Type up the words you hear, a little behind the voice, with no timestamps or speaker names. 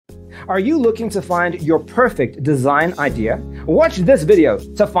Are you looking to find your perfect design idea? Watch this video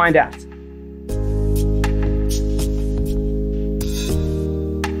to find out.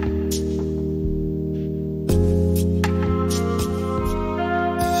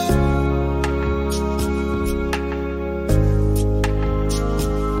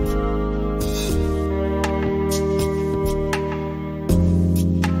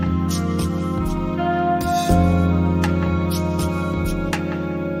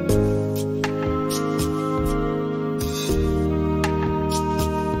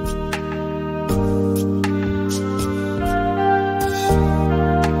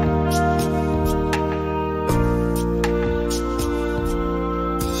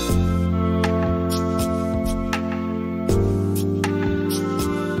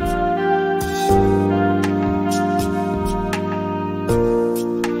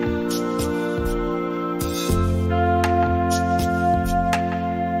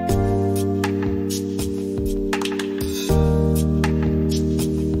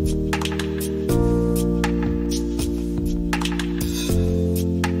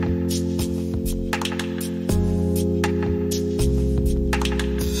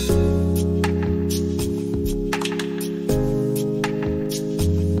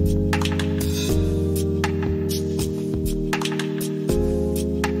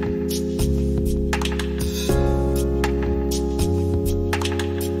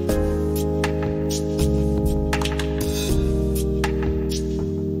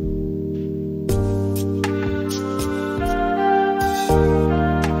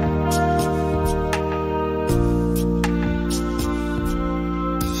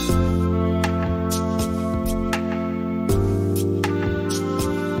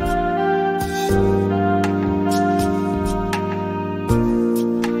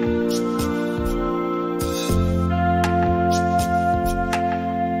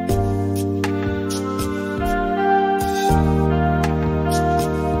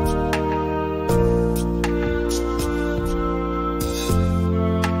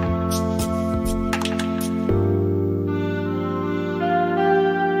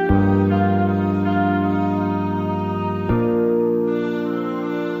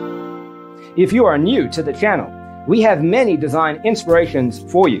 If you are new to the channel, we have many design inspirations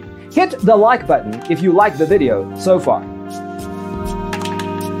for you. Hit the like button if you like the video so far.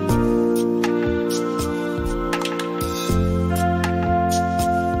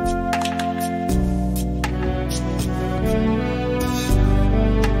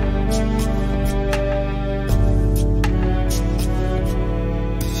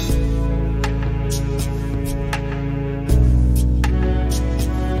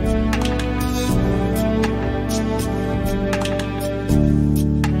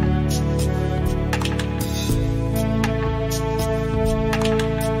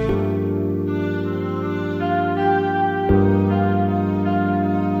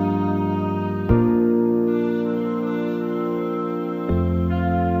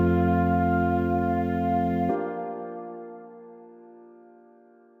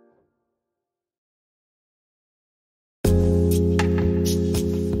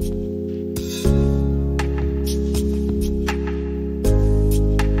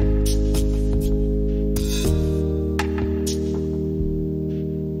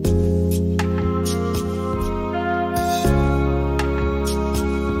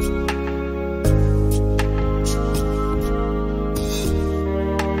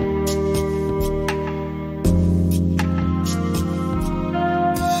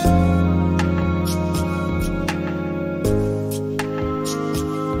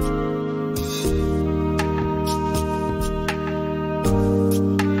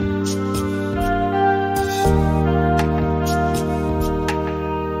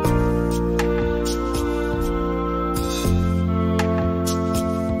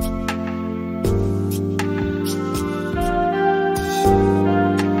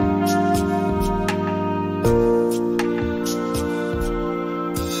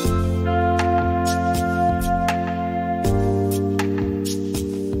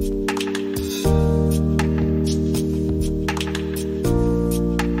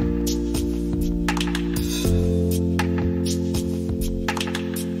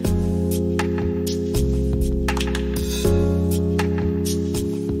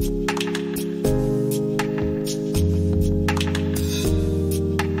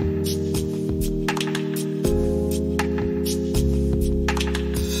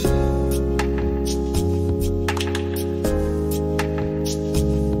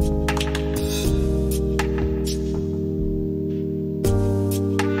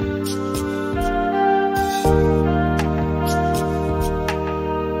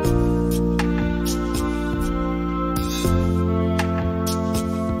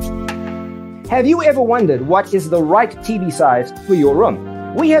 Have you ever wondered what is the right TV size for your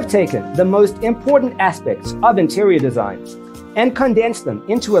room? We have taken the most important aspects of interior design and condensed them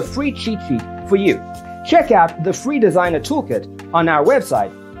into a free cheat sheet for you. Check out the free designer toolkit on our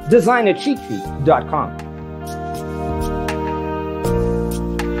website, designercheatsheet.com.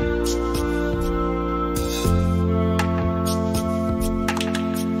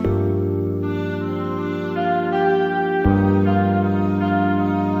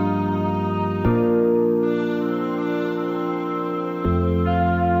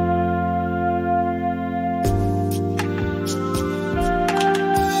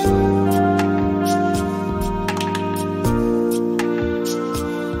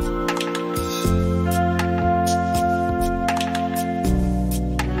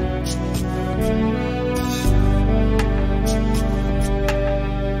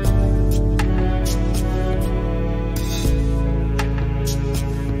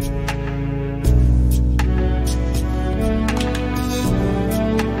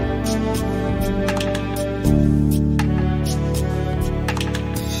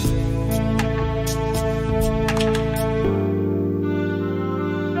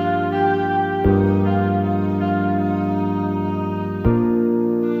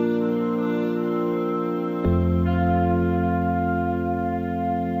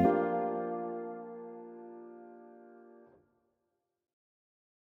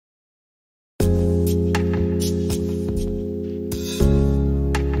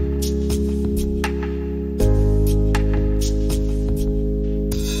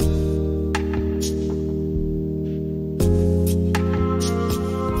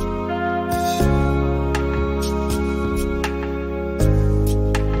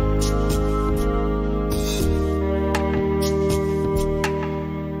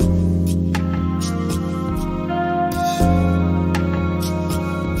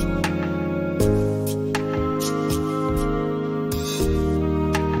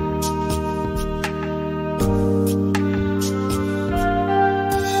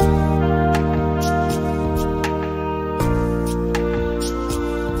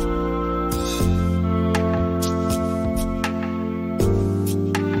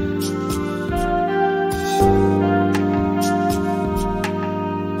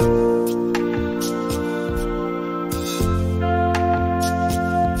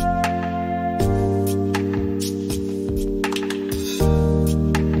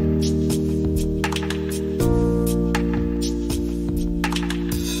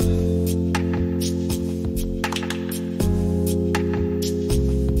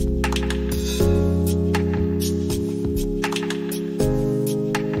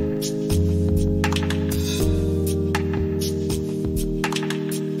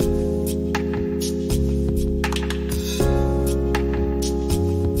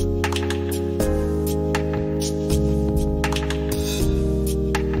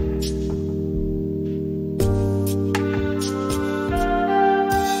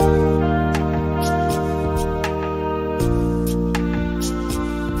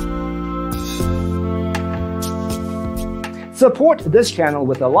 Support this channel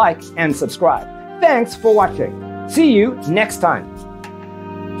with a like and subscribe. Thanks for watching. See you next time.